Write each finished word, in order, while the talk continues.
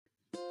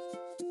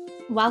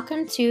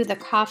Welcome to the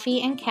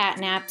Coffee and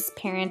Catnaps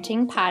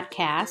Parenting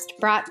Podcast,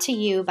 brought to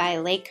you by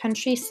Lake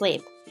Country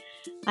Sleep.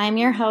 I'm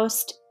your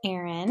host,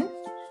 Erin.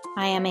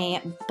 I am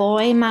a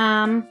boy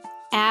mom,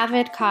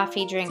 avid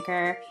coffee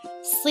drinker,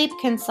 sleep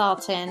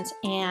consultant,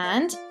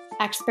 and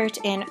expert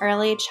in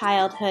early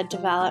childhood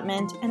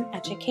development and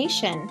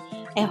education.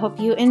 I hope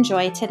you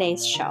enjoy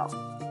today's show.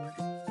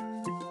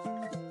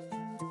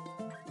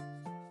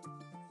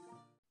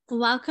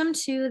 Welcome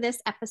to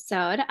this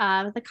episode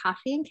of the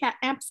Coffee and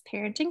Catnaps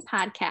Parenting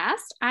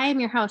Podcast. I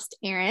am your host,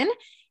 Erin,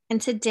 and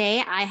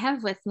today I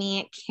have with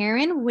me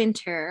Karen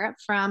Winter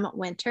from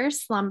Winter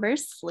Slumber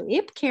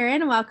Sleep.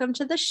 Karen, welcome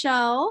to the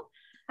show.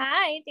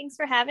 Hi, thanks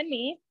for having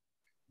me.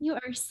 You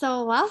are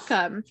so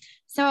welcome.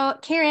 So,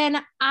 Karen,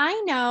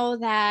 I know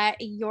that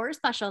your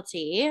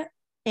specialty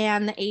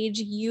and the age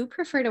you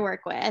prefer to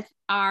work with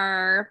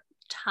are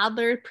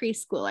toddler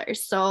preschoolers,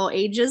 so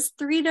ages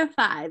 3 to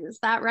 5. Is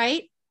that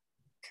right?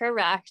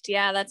 Correct.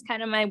 Yeah, that's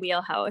kind of my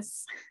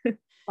wheelhouse.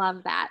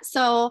 Love that.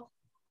 So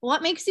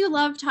what makes you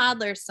love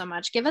toddlers so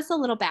much? Give us a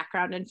little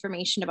background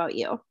information about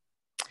you.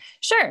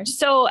 Sure.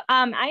 So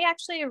I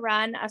actually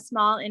run a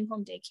small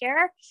in-home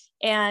daycare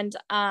and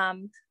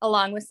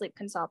along with sleep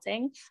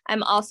consulting,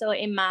 I'm also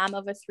a mom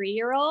of a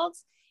 3-year-old.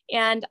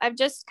 And I've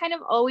just kind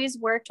of always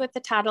worked with the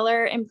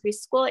toddler and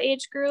preschool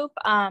age group.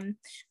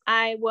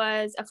 I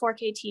was a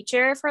 4K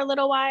teacher for a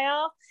little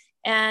while.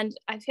 And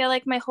I feel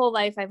like my whole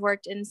life I've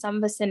worked in some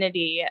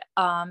vicinity,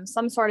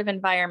 some sort of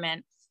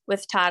environment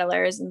with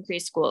toddlers and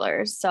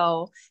preschoolers.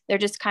 So they're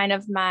just kind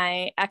of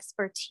my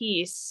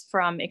expertise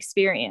from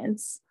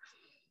experience.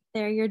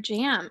 They're your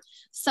jam.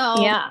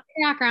 So yeah,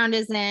 your background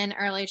is in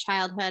early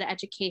childhood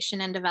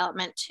education and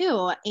development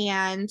too.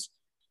 And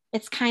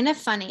it's kind of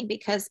funny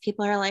because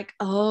people are like,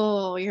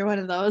 oh, you're one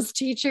of those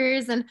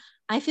teachers. And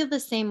I feel the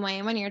same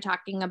way when you're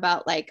talking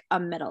about like a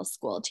middle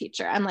school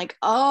teacher. I'm like,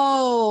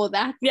 oh,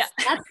 that's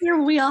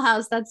your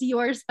wheelhouse. That's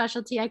your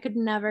specialty. I could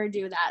never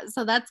do that.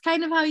 So that's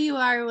kind of how you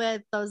are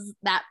with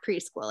that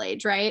preschool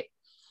age, right?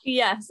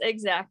 Yes,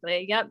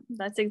 exactly. Yep.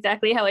 That's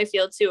exactly how I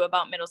feel too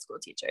about middle school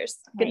teachers.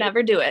 Could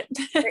never do it.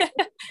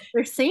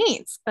 They're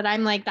saints, but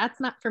I'm like, that's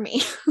not for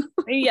me.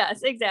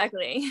 Yes,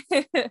 exactly.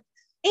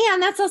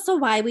 And that's also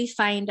why we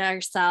find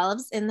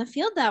ourselves in the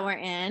field that we're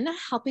in,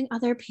 helping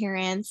other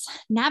parents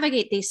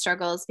navigate these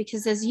struggles.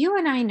 Because as you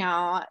and I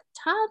know,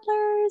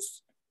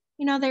 toddlers,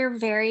 they're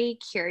very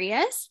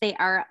curious. They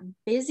are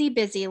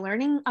busy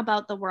learning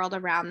about the world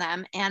around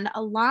them. And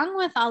along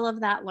with all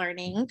of that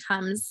learning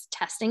comes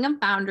testing of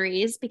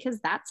boundaries, because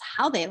that's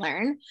how they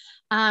learn.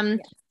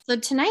 So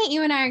tonight,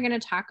 you and I are going to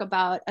talk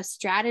about a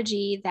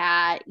strategy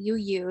that you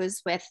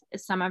use with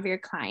some of your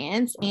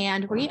clients,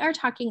 and we are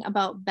talking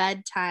about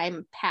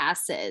bedtime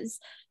passes.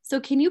 So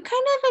can you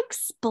kind of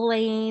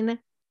explain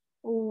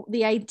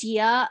the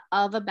idea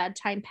of a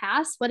bedtime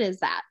pass? What is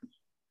that?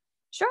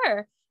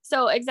 Sure.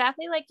 So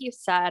exactly like you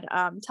said,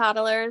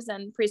 toddlers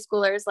and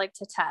preschoolers like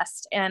to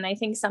test. And I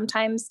think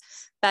sometimes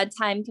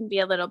bedtime can be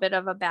a little bit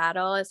of a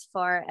battle as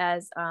far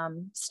as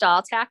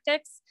stall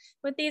tactics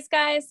with these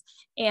guys.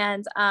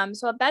 And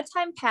so a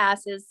bedtime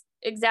pass is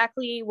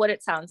exactly what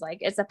it sounds like.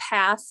 It's a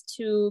pass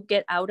to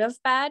get out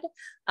of bed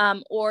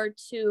or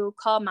to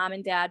call mom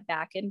and dad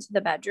back into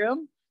the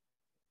bedroom.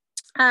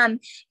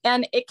 And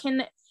it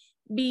can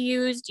be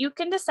used. You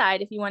can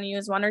decide if you want to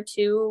use one,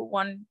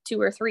 two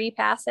or three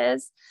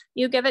passes.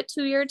 You give it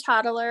to your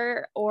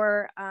toddler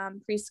or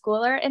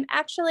preschooler. And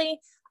actually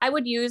I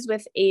would use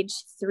with age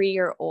 3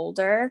 or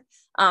older.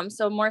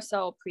 So more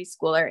so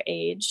preschooler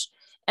age,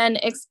 and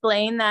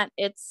explain that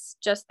it's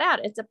just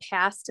that it's a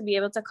pass to be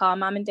able to call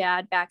mom and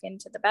dad back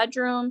into the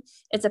bedroom.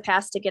 It's a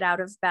pass to get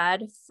out of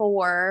bed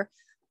for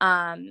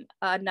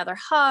another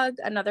hug,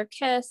 another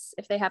kiss,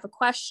 if they have a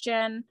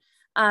question.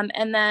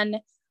 And then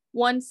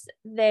once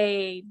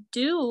they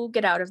do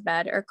get out of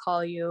bed or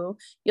call you,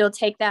 you'll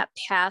take that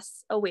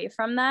pass away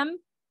from them,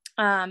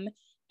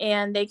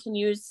 and they can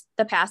use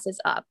the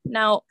passes up.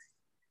 Now,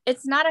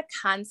 it's not a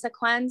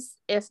consequence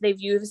if they've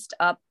used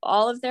up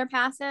all of their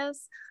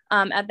passes.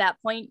 At that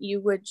point, you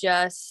would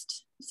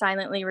just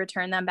silently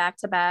return them back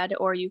to bed,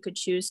 or you could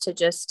choose to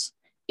just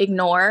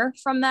ignore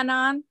from then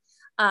on.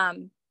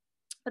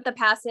 But the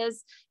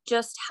passes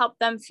just help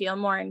them feel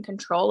more in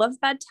control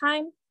of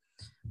bedtime.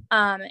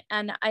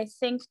 And I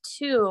think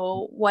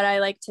too, what I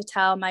like to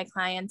tell my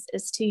clients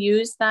is to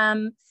use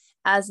them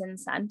as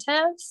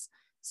incentives.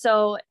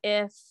 So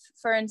if,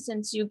 for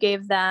instance, you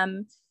gave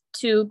them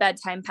 2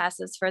 bedtime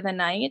passes for the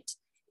night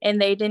and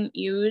they didn't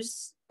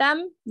use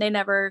them, they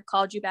never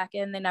called you back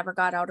in, they never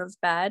got out of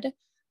bed,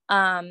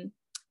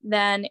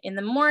 then in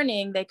the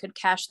morning they could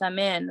cash them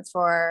in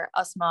for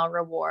a small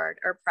reward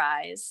or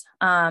prize.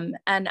 And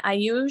I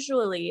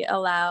usually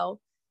allow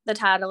the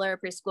toddler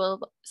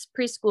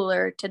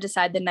preschooler to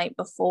decide the night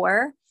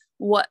before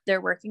what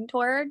they're working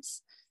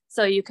towards.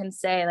 So you can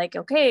say like,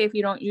 okay, if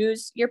you don't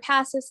use your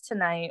passes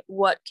tonight,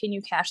 what can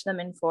you cash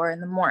them in for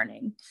in the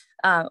morning?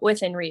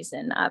 Within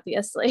reason,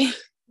 obviously.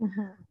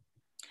 Mm-hmm.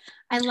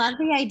 I love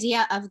the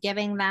idea of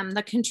giving them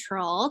the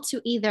control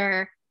to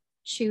either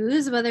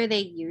choose whether they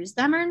use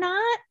them or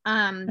not.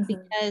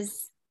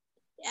 Because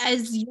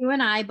as you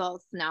and I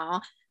both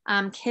know,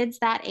 kids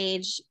that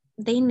age,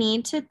 they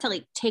need to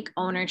like take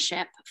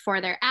ownership for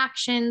their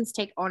actions,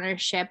 take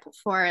ownership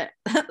for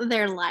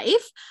their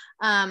life.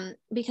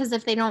 Because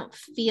if they don't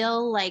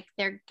feel like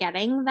they're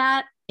getting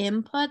that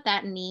input,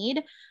 that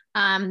need,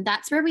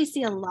 that's where we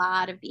see a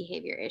lot of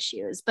behavior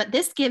issues. But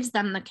this gives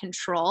them the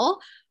control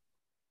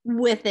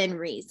within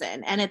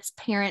reason, and it's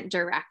parent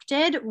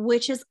directed,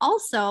 which is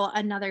also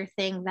another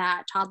thing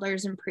that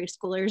toddlers and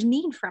preschoolers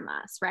need from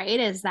us, right?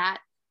 Is that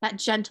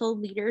gentle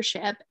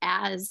leadership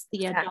as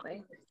the adult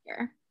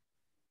here.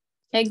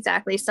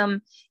 Exactly.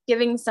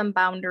 Giving some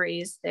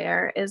boundaries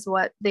there is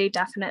what they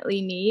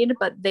definitely need,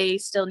 but they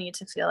still need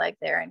to feel like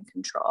they're in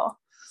control.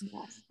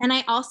 Yes. And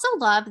I also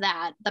love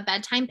that the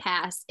bedtime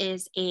pass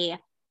is a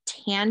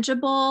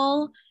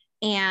tangible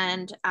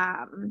and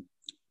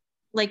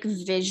like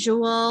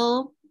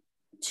visual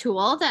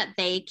tool that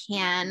they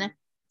can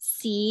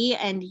see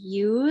and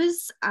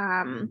use,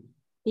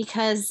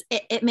 because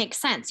it makes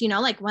sense, you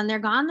know, like when they're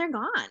gone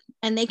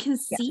and they can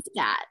see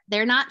that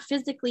they're not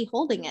physically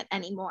holding it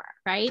anymore,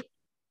 right?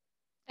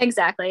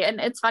 Exactly. And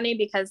it's funny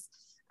because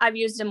I've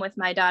used them with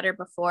my daughter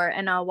before,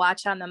 and I'll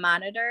watch on the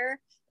monitor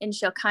and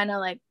she'll kind of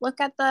like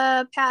look at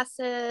the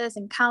passes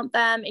and count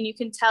them. And you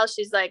can tell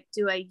she's like,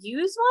 do I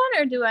use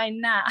one or do I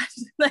not?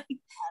 Like,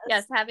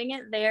 yes, having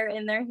it there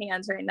in their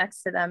hands right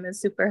next to them is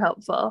super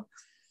helpful.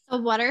 So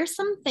what are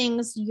some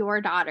things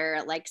your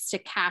daughter likes to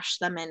cash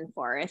them in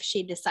for if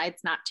she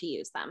decides not to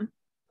use them?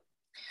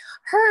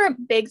 Her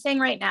big thing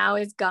right now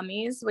is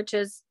gummies, which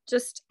is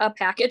just a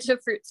package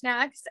of fruit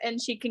snacks,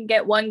 and she can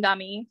get one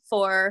gummy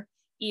for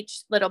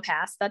each little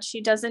pass that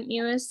she doesn't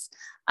use.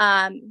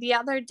 The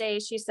other day,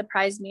 she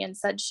surprised me and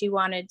said she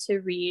wanted to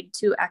read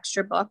 2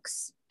 extra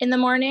books in the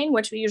morning,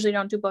 which we usually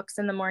don't do books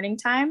in the morning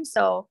time.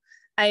 So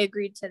I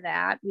agreed to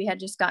that. We had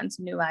just gotten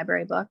some new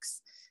library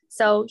books.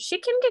 So she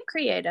can get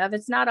creative.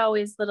 It's not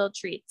always little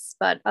treats,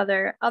 but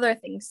other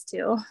things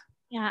too.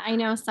 Yeah, I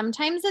know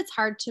sometimes it's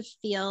hard to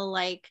feel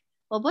like,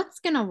 well, what's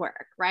going to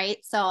work, right?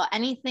 So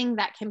anything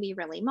that can be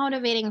really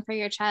motivating for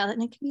your child,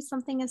 and it can be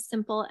something as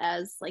simple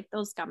as like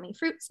those gummy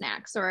fruit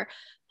snacks or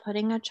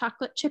putting a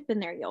chocolate chip in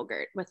their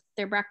yogurt with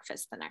their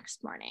breakfast the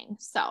next morning.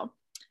 So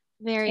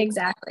very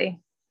exactly.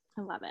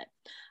 Cool. I love it.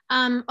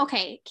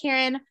 Okay,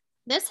 Karen,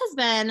 this has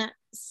been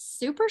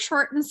super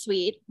short and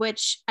sweet,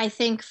 which I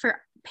think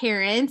for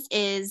parents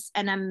is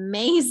an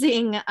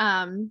amazing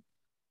time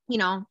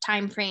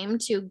frame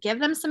to give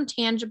them some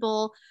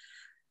tangible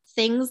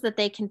things that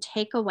they can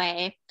take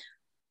away.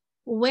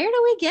 Where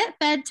do we get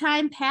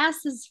bedtime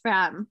passes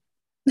from?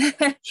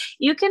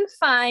 You can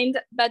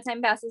find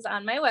bedtime passes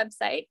on my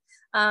website.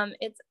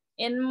 It's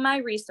in my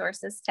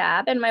resources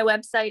tab, and my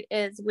website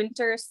is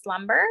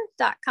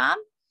winterslumber.com.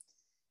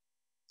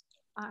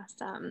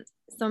 Awesome.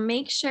 So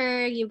make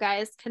sure you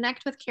guys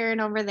connect with Karen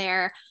over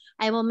there.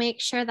 I will make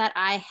sure that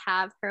I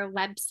have her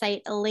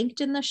website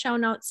linked in the show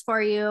notes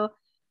for you.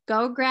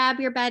 Go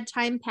grab your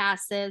bedtime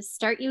passes,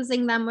 start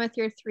using them with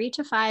your 3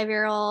 to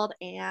 5-year-old,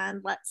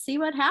 and let's see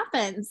what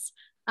happens.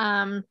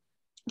 Karen,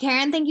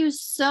 thank you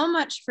so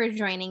much for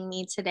joining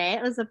me today.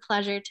 It was a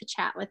pleasure to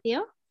chat with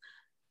you.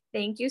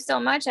 Thank you so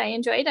much. I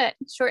enjoyed it.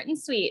 Short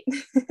and sweet.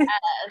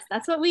 Yes,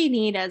 that's what we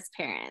need as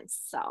parents.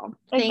 So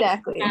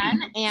exactly.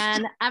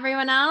 And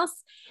everyone else,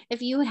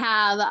 if you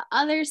have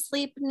other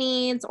sleep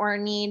needs or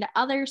need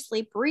other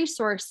sleep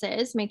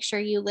resources, make sure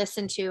you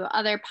listen to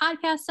other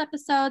podcast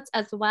episodes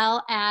as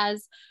well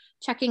as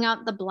checking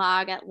out the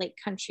blog at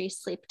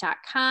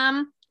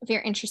lakecountrysleep.com. If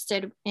you're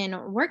interested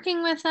in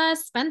working with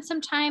us, spend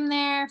some time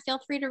there. Feel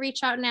free to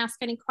reach out and ask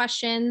any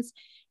questions,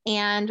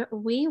 and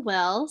we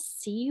will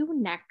see you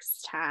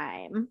next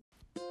time.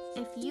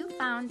 If you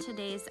found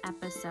today's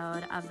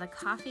episode of the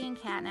Coffee and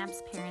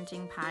Catnaps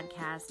Parenting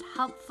Podcast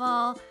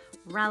helpful,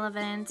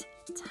 relevant,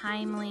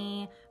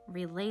 timely,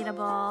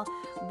 relatable,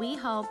 we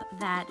hope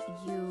that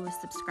you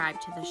subscribe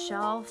to the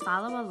show,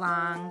 follow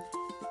along,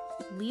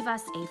 leave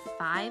us a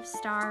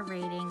 5-star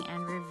rating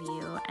and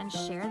review, and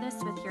share this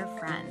with your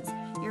friends.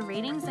 Your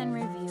ratings and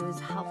reviews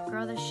help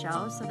grow the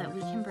show so that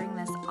we can bring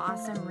this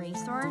awesome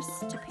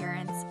resource to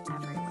parents